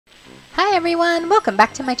Hi everyone, welcome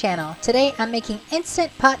back to my channel. Today I'm making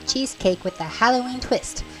Instant Pot Cheesecake with a Halloween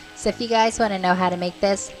twist. So if you guys want to know how to make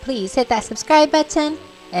this, please hit that subscribe button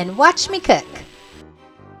and watch me cook.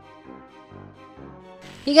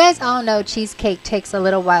 You guys all know cheesecake takes a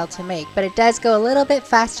little while to make, but it does go a little bit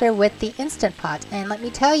faster with the Instant Pot. And let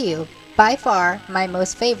me tell you, by far my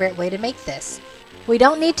most favorite way to make this. We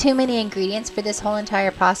don't need too many ingredients for this whole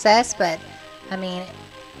entire process, but I mean,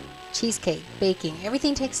 cheesecake, baking,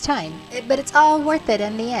 everything takes time, but it's all worth it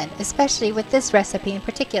in the end, especially with this recipe in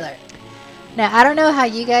particular. Now, I don't know how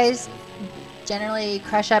you guys generally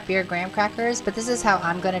crush up your graham crackers, but this is how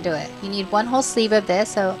I'm going to do it. You need one whole sleeve of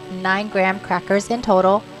this, so 9 graham crackers in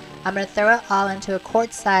total. I'm going to throw it all into a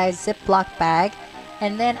quart-size Ziploc bag,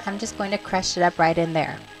 and then I'm just going to crush it up right in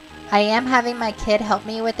there. I am having my kid help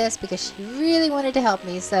me with this because she really wanted to help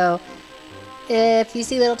me, so if you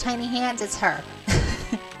see little tiny hands, it's her.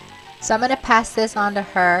 So I'm going to pass this on to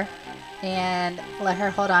her and let her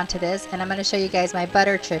hold on to this, and I'm going to show you guys my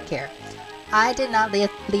butter trick here. I did not leave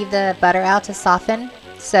the butter out to soften,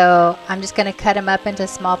 so I'm just going to cut them up into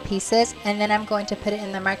small pieces, and then I'm going to put it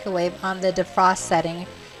in the microwave on the defrost setting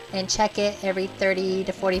and check it every 30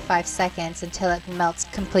 to 45 seconds until it melts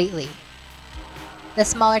completely. The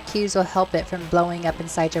smaller cubes will help it from blowing up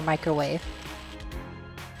inside your microwave.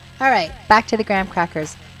 Alright, back to the graham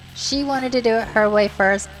crackers. She wanted to do it her way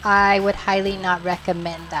first. I would highly not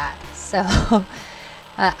recommend that. So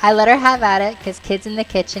I let her have at it because kids in the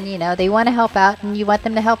kitchen, you know, they want to help out and you want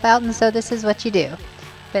them to help out, and so this is what you do.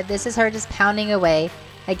 But this is her just pounding away.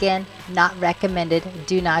 Again, not recommended.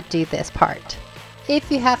 Do not do this part.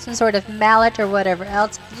 If you have some sort of mallet or whatever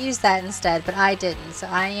else, use that instead, but I didn't. So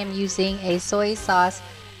I am using a soy sauce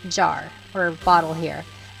jar or bottle here.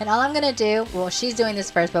 And all I'm going to do, well, she's doing this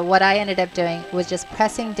first, but what I ended up doing was just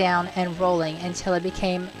pressing down and rolling until it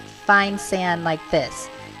became fine sand like this.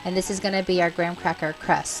 And this is going to be our graham cracker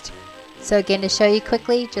crust. So again, to show you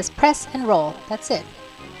quickly, just press and roll. That's it.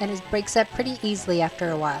 And it breaks up pretty easily after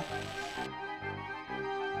a while.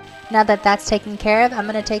 Now that that's taken care of, I'm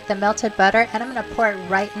going to take the melted butter and I'm going to pour it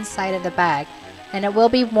right inside of the bag. And it will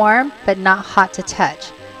be warm, but not hot to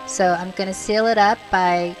touch. So I'm going to seal it up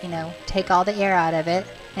by, take all the air out of it.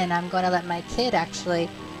 And I'm going to let my kid actually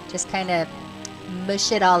just kind of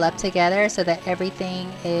mush it all up together so that everything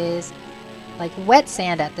is like wet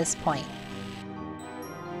sand at this point.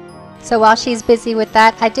 So while she's busy with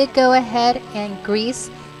that, I did go ahead and grease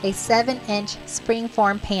a 7-inch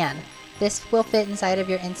springform pan. This will fit inside of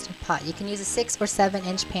your Instant Pot. You can use a 6 or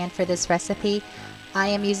 7-inch pan for this recipe. I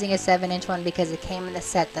am using a 7-inch one because it came in the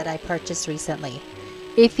set that I purchased recently.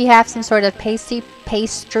 If you have some sort of pastry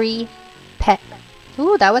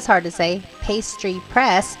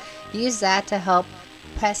press, use that to help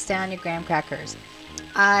press down your graham crackers.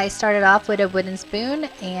 I started off with a wooden spoon,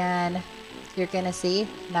 and you're gonna see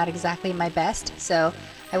not exactly my best, so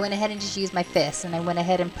I went ahead and just used my fist, and I went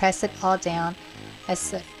ahead and pressed it all down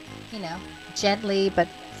as gently but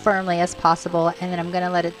firmly as possible, and then I'm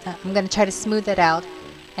gonna try to smooth it out.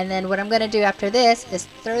 And then what I'm gonna do after this is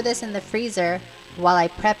throw this in the freezer while I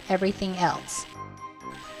prep everything else.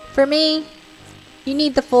 For me, you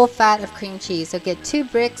need the full fat of cream cheese, so get 2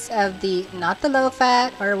 bricks of not the low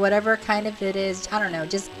fat or whatever kind of it is, I don't know,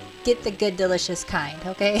 just get the good delicious kind,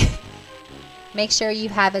 okay? Make sure you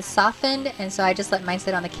have it softened, and so I just let mine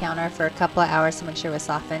sit on the counter for a couple of hours to make sure it was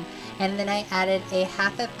softened. And then I added a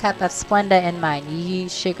 ½ cup of Splenda in mine. You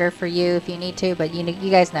use sugar for you if you need to, but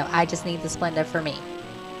you guys know I just need the Splenda for me.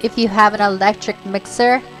 If you have an electric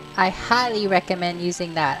mixer, I highly recommend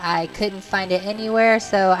using that. I couldn't find it anywhere,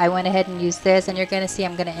 so I went ahead and used this, and you're going to see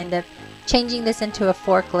I'm going to end up changing this into a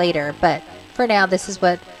fork later, but for now this is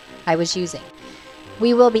what I was using.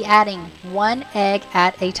 We will be adding 1 egg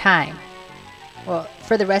at a time. Well,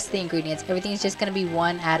 for the rest of the ingredients, everything's just going to be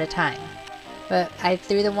 1 at a time. But I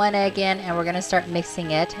threw the 1 egg in, and we're going to start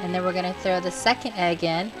mixing it, and then we're going to throw the 2nd egg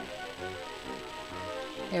in.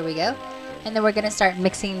 There we go. And then we're going to start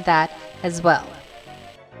mixing that as well.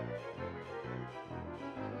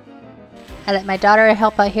 I let my daughter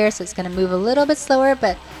help out here, so it's going to move a little bit slower,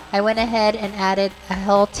 but I went ahead and added a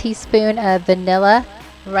whole teaspoon of vanilla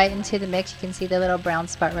right into the mix. You can see the little brown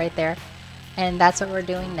spot right there. And that's what we're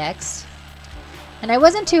doing next. And I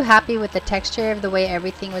wasn't too happy with the texture of the way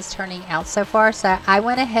everything was turning out so far, so I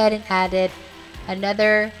went ahead and added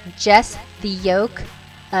just the yolk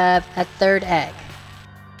of a 3rd egg.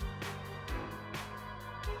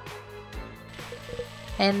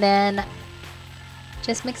 And then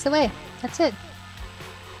just mix away. That's it.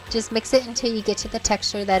 Just mix it until you get to the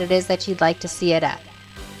texture that it is that you'd like to see it at.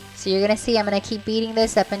 So you're going to see I'm going to keep beating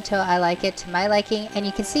this up until I like it to my liking. And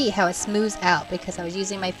you can see how it smooths out because I was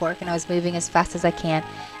using my fork and I was moving as fast as I can.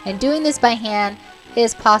 And doing this by hand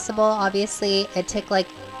is possible. Obviously, it took like,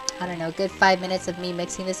 I don't know, a good 5 minutes of me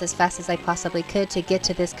mixing this as fast as I possibly could to get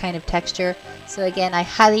to this kind of texture. So again, I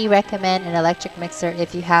highly recommend an electric mixer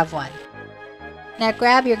if you have one. Now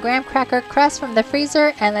grab your graham cracker crust from the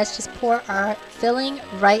freezer and let's just pour our filling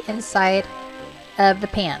right inside of the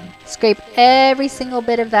pan. Scrape every single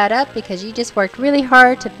bit of that up because you just worked really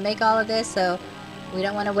hard to make all of this, so we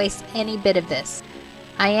don't want to waste any bit of this.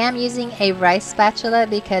 I am using a rice spatula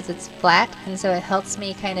because it's flat, and so it helps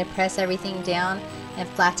me kind of press everything down and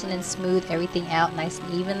flatten and smooth everything out nice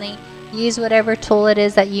and evenly. Use whatever tool it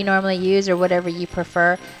is that you normally use or whatever you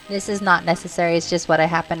prefer. This is not necessary, it's just what I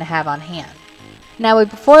happen to have on hand. Now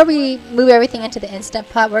before we move everything into the Instant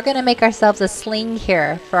Pot, we're going to make ourselves a sling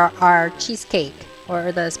here for our cheesecake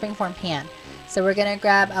or the springform pan. So we're going to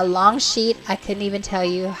grab a long sheet. I couldn't even tell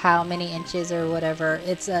you how many inches or whatever.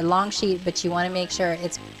 It's a long sheet, but you want to make sure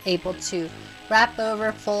it's able to wrap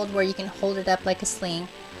over, fold where you can hold it up like a sling,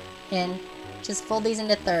 and just fold these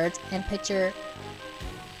into thirds and put your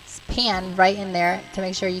pan right in there to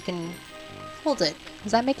make sure you can hold it.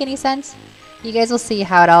 Does that make any sense? You guys will see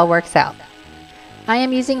how it all works out. I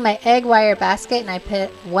am using my egg wire basket and I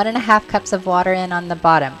put 1.5 cups of water in on the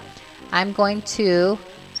bottom. I'm going to,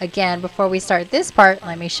 again, before we start this part,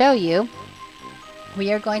 let me show you.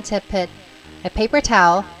 We are going to put a paper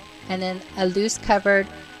towel and then a loose covered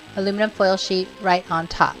aluminum foil sheet right on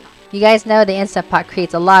top. You guys know the Instant Pot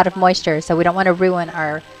creates a lot of moisture, so we don't want to ruin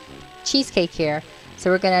our cheesecake here.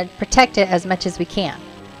 So we're going to protect it as much as we can.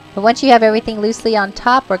 But once you have everything loosely on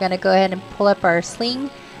top, we're going to go ahead and pull up our sling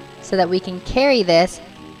so that we can carry this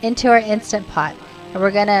into our Instant Pot. And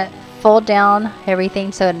we're going to fold down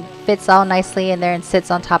everything so it fits all nicely in there and sits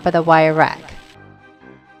on top of the wire rack.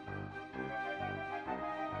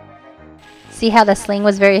 See how the sling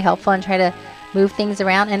was very helpful in trying to move things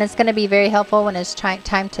around, and it's going to be very helpful when it's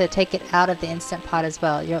time to take it out of the Instant Pot as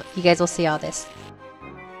well. You guys will see all this.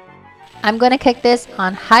 I'm going to cook this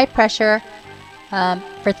on high pressure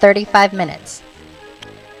for 35 minutes.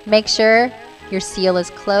 Make sure your seal is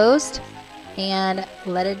closed and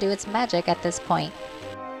let it do its magic at this point.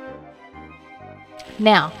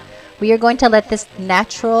 Now, we are going to let this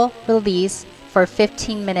natural release for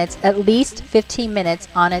 15 minutes, at least 15 minutes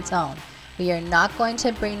on its own. We are not going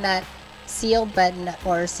to bring that seal button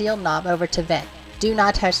or seal knob over to vent. Do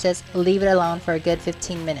not touch this, leave it alone for a good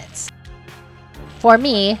 15 minutes. For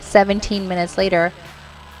me, 17 minutes later,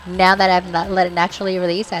 now that I've let it naturally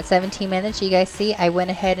release at 17 minutes, you guys see I went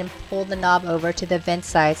ahead and pulled the knob over to the vent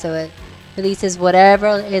side so it releases whatever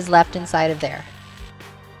is left inside of there.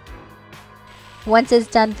 Once it's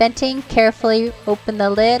done venting, carefully open the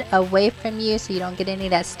lid away from you so you don't get any of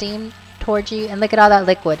that steam towards you, and look at all that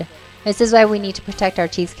liquid. This is why we need to protect our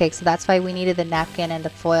cheesecake, so that's why we needed the napkin and the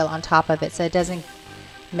foil on top of it so it doesn't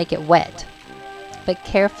make it wet. But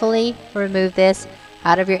carefully remove this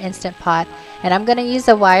out of your Instant Pot, and I'm going to use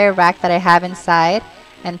the wire rack that I have inside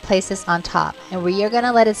and place this on top, and we are going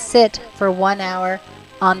to let it sit for 1 hour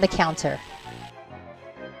on the counter.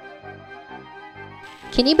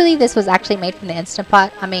 Can you believe this was actually made from the Instant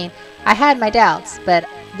Pot? I mean, I had my doubts, but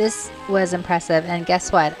this was impressive, and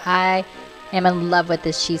guess what? I am in love with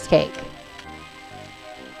this cheesecake.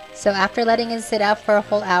 So after letting it sit out for a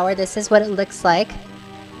whole hour, this is what it looks like.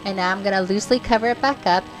 And now I'm going to loosely cover it back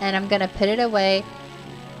up and I'm going to put it away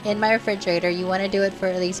in my refrigerator. You want to do it for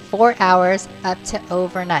at least 4 hours up to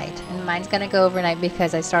overnight. And mine's going to go overnight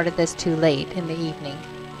because I started this too late in the evening.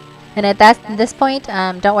 And at this point,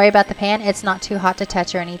 don't worry about the pan. It's not too hot to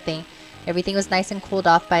touch or anything. Everything was nice and cooled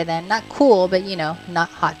off by then. Not cool, but you know, not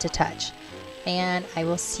hot to touch. And I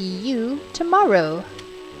will see you tomorrow.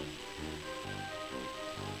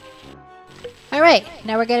 Alright,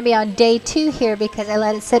 now we're going to be on day 2 here because I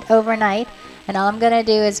let it sit overnight. And all I'm going to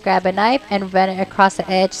do is grab a knife and run it across the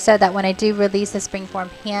edge so that when I do release the springform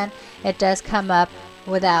pan, it does come up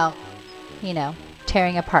without, you know,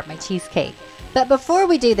 tearing apart my cheesecake. But before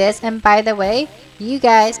we do this, and by the way, you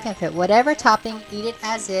guys can put whatever topping, eat it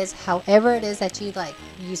as is, however it is that you like.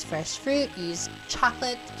 Use fresh fruit, use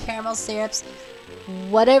chocolate, caramel syrups,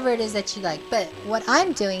 whatever it is that you like. But what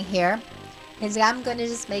I'm doing here is I'm going to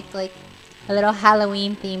just make like a little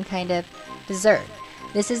Halloween themed kind of dessert.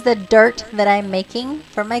 This is the dirt that I'm making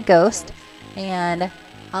for my ghost, and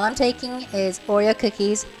all I'm taking is Oreo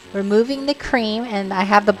cookies, removing the cream, and I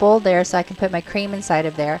have the bowl there so I can put my cream inside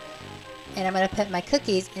of there. And I'm going to put my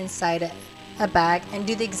cookies inside a bag and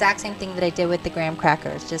do the exact same thing that I did with the graham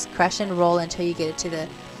crackers. Just crush and roll until you get it to the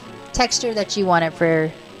texture that you want it for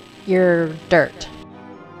your dirt.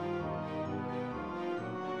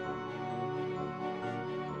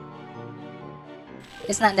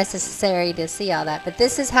 it's not necessary to see all that, but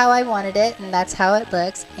this is how I wanted it, and that's how it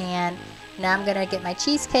looks. And now I'm gonna get my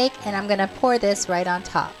cheesecake and I'm gonna pour this right on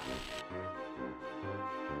top.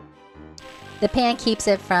 The pan keeps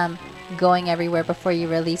it from going everywhere before you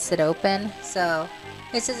release it open, so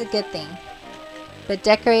this is a good thing. But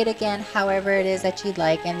decorate again however it is that you'd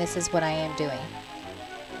like, and this is what I am doing.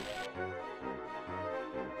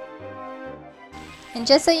 And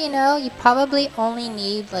just so you know, you probably only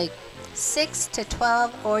need like 6 to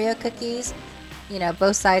 12 Oreo cookies, you know,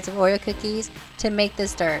 both sides of Oreo cookies, to make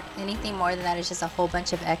this dirt. Anything more than that is just a whole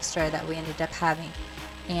bunch of extra that we ended up having.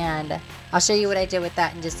 And I'll show you what I did with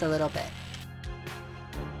that in just a little bit.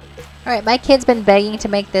 Alright, my kid's been begging to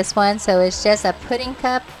make this one, so it's just a pudding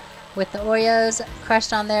cup with the Oreos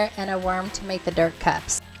crushed on there and a worm to make the dirt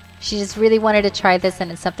cups. She just really wanted to try this,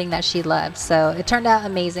 and it's something that she loves. So it turned out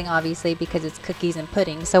amazing, obviously, because it's cookies and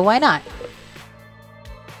pudding, so why not?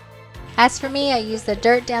 As for me, I used the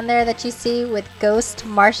dirt down there that you see with ghost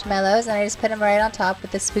marshmallows, and I just put them right on top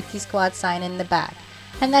with the Spooky Squad sign in the back.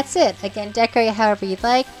 And that's it. Again, decorate however you'd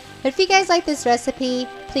like. But if you guys like this recipe,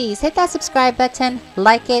 please hit that subscribe button,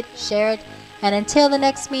 like it, share it, and until the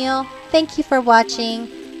next meal, thank you for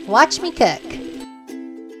watching. Watch me cook.